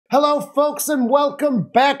Hello, folks, and welcome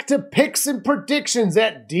back to Picks and Predictions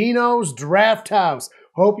at Dino's Draft House.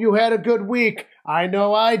 Hope you had a good week. I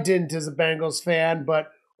know I didn't as a Bengals fan,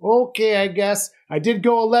 but okay, I guess. I did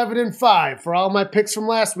go 11-5 for all my picks from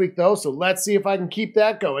last week, though, so let's see if I can keep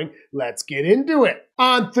that going. Let's get into it.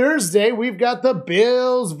 On Thursday, we've got the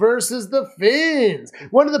Bills versus the Fins.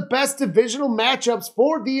 One of the best divisional matchups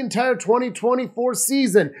for the entire 2024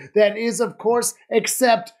 season. That is, of course,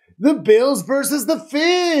 except the Bills versus the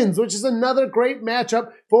Fins, which is another great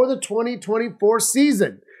matchup for the 2024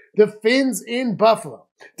 season. The Fins in Buffalo,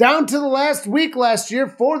 down to the last week last year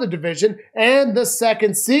for the division and the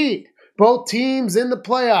second seed. Both teams in the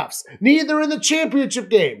playoffs, neither in the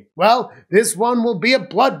championship game. Well, this one will be a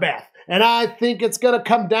bloodbath, and I think it's going to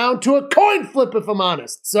come down to a coin flip if I'm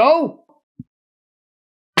honest. So,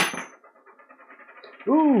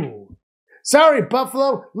 sorry,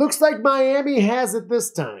 Buffalo. Looks like Miami has it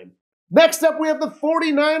this time. Next up, we have the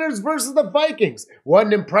 49ers versus the Vikings. What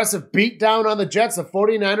an impressive beatdown on the Jets the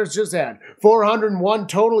 49ers just had. 401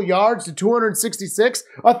 total yards to 266.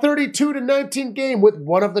 A 32-19 game with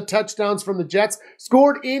one of the touchdowns from the Jets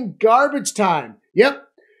scored in garbage time. Yep,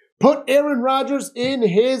 put Aaron Rodgers in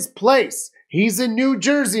his place. He's in New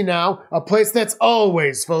Jersey now, a place that's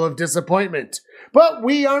always full of disappointment. But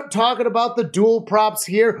we aren't talking about the dual props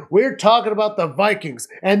here. We're talking about the Vikings.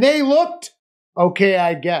 And they looked okay,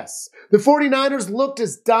 I guess. The 49ers looked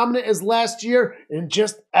as dominant as last year and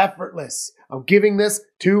just effortless. I'm giving this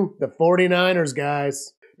to the 49ers,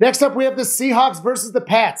 guys. Next up, we have the Seahawks versus the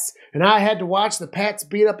Pats. And I had to watch the Pats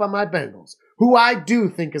beat up on my Bengals, who I do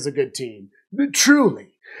think is a good team.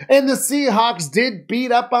 Truly. And the Seahawks did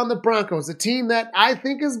beat up on the Broncos, a team that I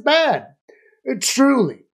think is bad.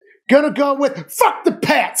 Truly. Gonna go with fuck the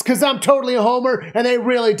Pats, because I'm totally a homer, and they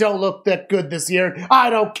really don't look that good this year. I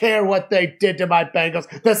don't care what they did to my Bengals.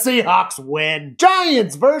 The Seahawks win.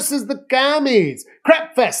 Giants versus the Commies.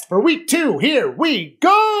 Crapfest for week 2. Here we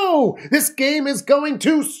go. This game is going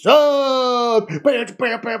to suck. Just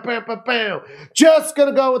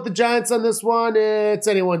gonna go with the Giants on this one. It's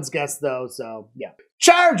anyone's guess, though, so yeah.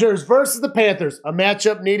 Chargers versus the Panthers. A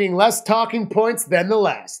matchup needing less talking points than the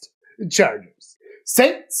last. Chargers.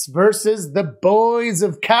 Saints versus the boys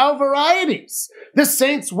of cow varieties. The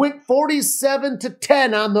Saints went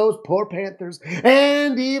 47-10 on those poor Panthers.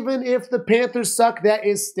 And even if the Panthers suck, that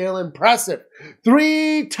is still impressive.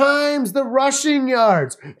 3 times the rushing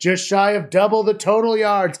yards, just shy of double the total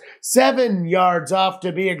yards. 7 yards off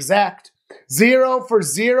to be exact. 0 for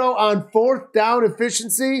 0 on 4th down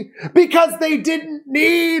efficiency because they didn't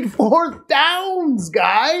need 4th downs,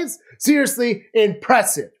 guys. Seriously,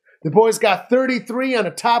 impressive. The boys got 33 on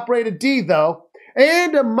a top-rated D, though,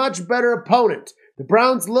 and a much better opponent. The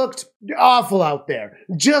Browns looked awful out there,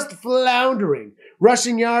 just floundering.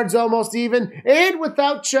 Rushing yards almost even, and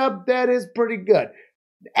without Chubb, that is pretty good.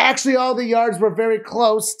 Actually, all the yards were very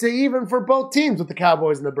close to even for both teams with the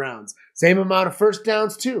Cowboys and the Browns. Same amount of first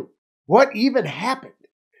downs, too. What even happened?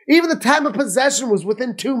 Even the time of possession was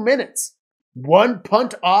within 2 minutes. 1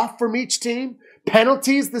 punt off from each team.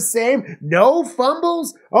 Penalties the same, no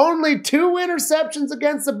fumbles, only 2 interceptions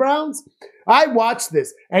against the Browns. I watched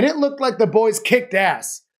this, and it looked like the boys kicked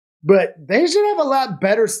ass. But they should have a lot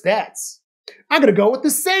better stats. I'm going to go with the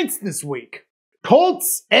Saints this week.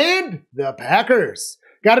 Colts and the Packers.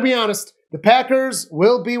 Got to be honest, the Packers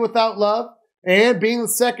will be without Love. And being the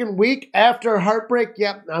second week after heartbreak,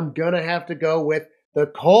 yep, I'm going to have to go with the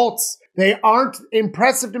Colts. They aren't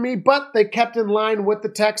impressive to me, but they kept in line with the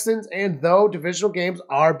Texans, and though divisional games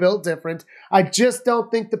are built different, I just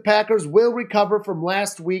don't think the Packers will recover from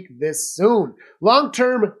last week this soon. Long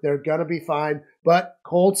term, they're gonna be fine, but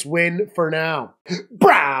Colts win for now.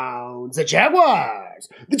 Browns, the Jaguars.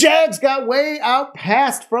 The Jags got way out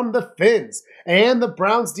passed from the Fins, and the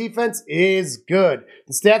Browns defense is good.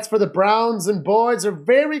 The stats for the Browns and boys are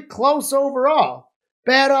very close overall.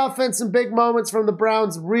 Bad offense and big moments from the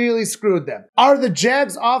Browns really screwed them. Are the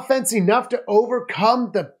Jags' offense enough to overcome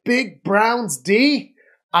the big Browns D?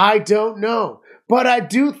 I don't know. But I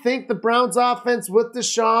do think the Browns' offense with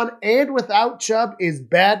Deshaun and without Chubb is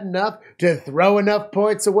bad enough to throw enough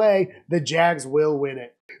points away. The Jags will win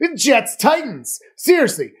it. Jets-Titans.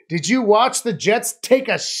 Seriously, did you watch the Jets take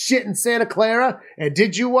a shit in Santa Clara? And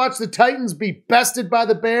did you watch the Titans be bested by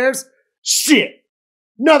the Bears? Shit.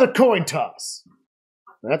 Another coin toss.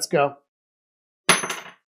 Let's go.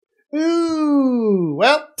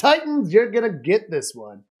 Well, Titans, you're going to get this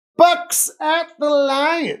one. Bucks at the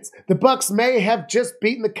Lions. The Bucks may have just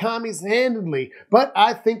beaten the Commies handedly, but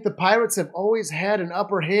I think the Pirates have always had an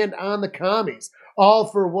upper hand on the Commies. All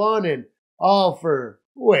for one and all for...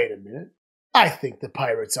 Wait a minute. I think the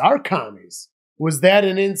Pirates are Commies. Was that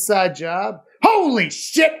an inside job? Holy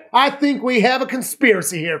shit! I think we have a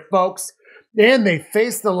conspiracy here, folks. And they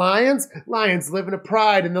face the lions. Lions live in a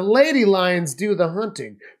pride, and the lady lions do the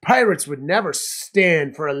hunting. Pirates would never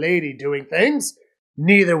stand for a lady doing things.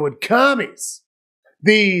 Neither would commies.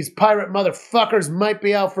 These pirate motherfuckers might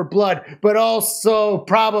be out for blood, but also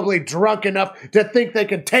probably drunk enough to think they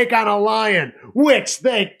can take on a lion, which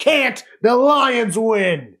they can't. The Lions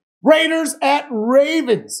win. Raiders at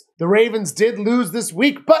Ravens. The Ravens did lose this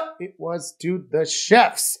week, but it was to the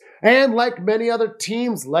Chefs. And like many other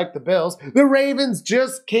teams like the Bills, the Ravens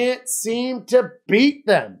just can't seem to beat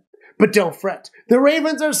them. But don't fret, the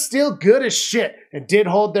Ravens are still good as shit and did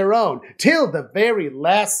hold their own till the very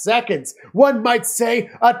last seconds. One might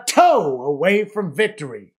say a toe away from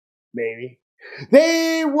victory. Maybe.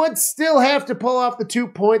 They would still have to pull off the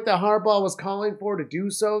 2-point that Harbaugh was calling for to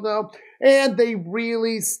do so, though, and they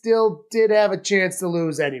really still did have a chance to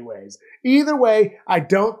lose anyways. Either way, I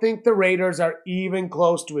don't think the Raiders are even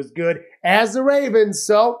close to as good as the Ravens,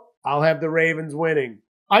 so I'll have the Ravens winning.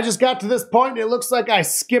 I just got to this point, and it looks like I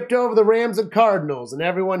skipped over the Rams and Cardinals, and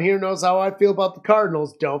everyone here knows how I feel about the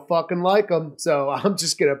Cardinals. Don't fucking like them, so I'm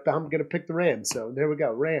gonna pick the Rams. So there we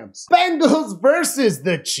go, Rams. Bengals versus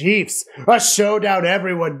the Chiefs, a showdown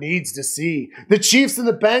everyone needs to see. The Chiefs and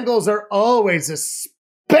the Bengals are always a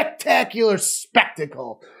spectacular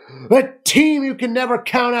spectacle. A team you can never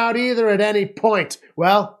count out either at any point.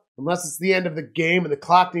 Well, unless it's the end of the game and the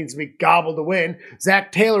clock needs to be gobbled to win.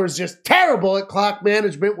 Zach Taylor is just terrible at clock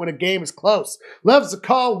management when a game is close. Loves to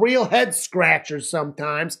call real head scratchers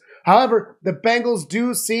sometimes. However, the Bengals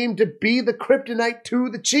do seem to be the kryptonite to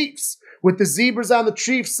the Chiefs. With the Zebras on the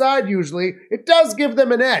Chiefs' side usually, it does give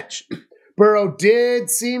them an edge. Burrow did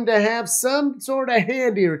seem to have some sort of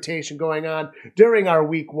hand irritation going on during our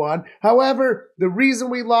week 1. However, the reason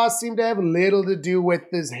we lost seemed to have little to do with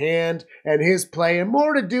his hand and his play and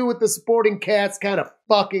more to do with the supporting cats kind of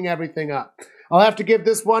fucking everything up. I'll have to give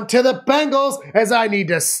this one to the Bengals as I need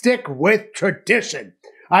to stick with tradition.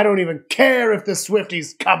 I don't even care if the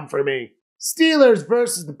Swifties come for me. Steelers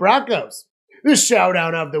versus the Broncos. The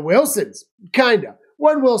showdown of the Wilsons. Kinda.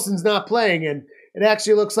 One Wilson's not playing, and it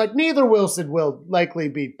actually looks like neither Wilson will likely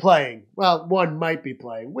be playing. Well, one might be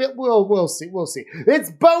playing. We'll see. We'll see.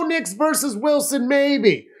 It's Bo Nix versus Wilson,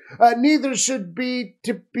 maybe. Neither should be,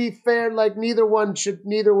 to be fair, like neither Wilson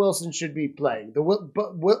should be playing. The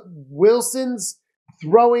Wilson's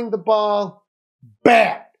throwing the ball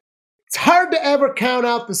bad. It's hard to ever count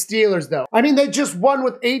out the Steelers, though. I mean, they just won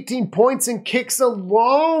with 18 points and kicks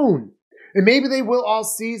alone. And maybe they will all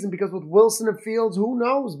season because with Wilson and Fields, who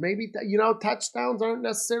knows? Maybe, touchdowns aren't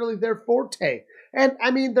necessarily their forte. And,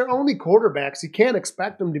 I mean, they're only quarterbacks. You can't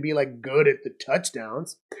expect them to be, good at the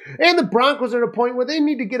touchdowns. And the Broncos are at a point where they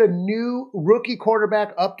need to get a new rookie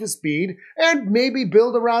quarterback up to speed and maybe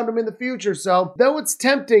build around him in the future. So, though it's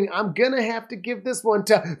tempting, I'm going to have to give this one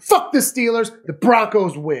to fuck the Steelers. The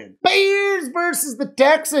Broncos win. Bears versus the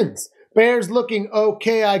Texans. Bears looking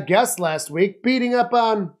okay, I guess, last week, beating up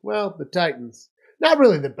on, the Titans. Not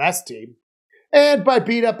really the best team. And by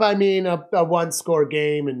beat up, I mean a one-score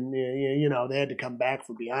game, and, they had to come back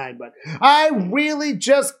from behind. But I really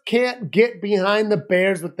just can't get behind the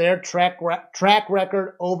Bears with their track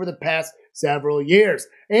record over the past several years.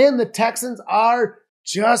 And the Texans are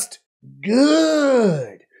just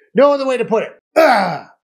good. No other way to put it.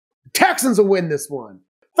 Texans will win this one.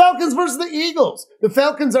 Falcons versus the Eagles. The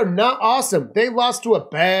Falcons are not awesome. They lost to a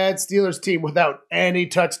bad Steelers team without any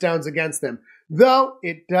touchdowns against them. Though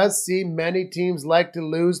it does seem many teams like to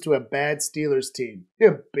lose to a bad Steelers team.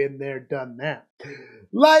 You've been there, done that.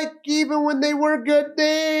 Like even when they were good,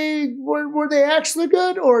 were they actually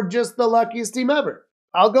good or just the luckiest team ever?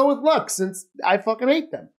 I'll go with luck since I fucking hate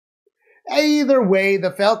them. Either way,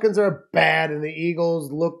 the Falcons are bad and the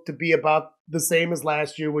Eagles look to be about the same as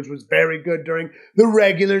last year, which was very good during the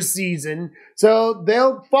regular season. So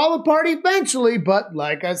they'll fall apart eventually, but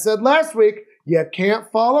like I said last week, you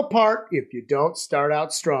can't fall apart if you don't start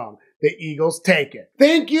out strong. The Eagles take it.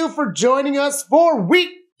 Thank you for joining us for Week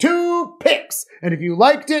 2 Picks. And if you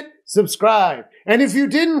liked it, subscribe. And if you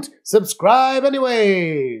didn't, subscribe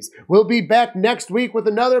anyways. We'll be back next week with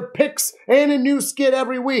another Picks and a new skit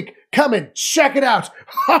every week. Come and check it out.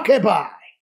 Okay, bye.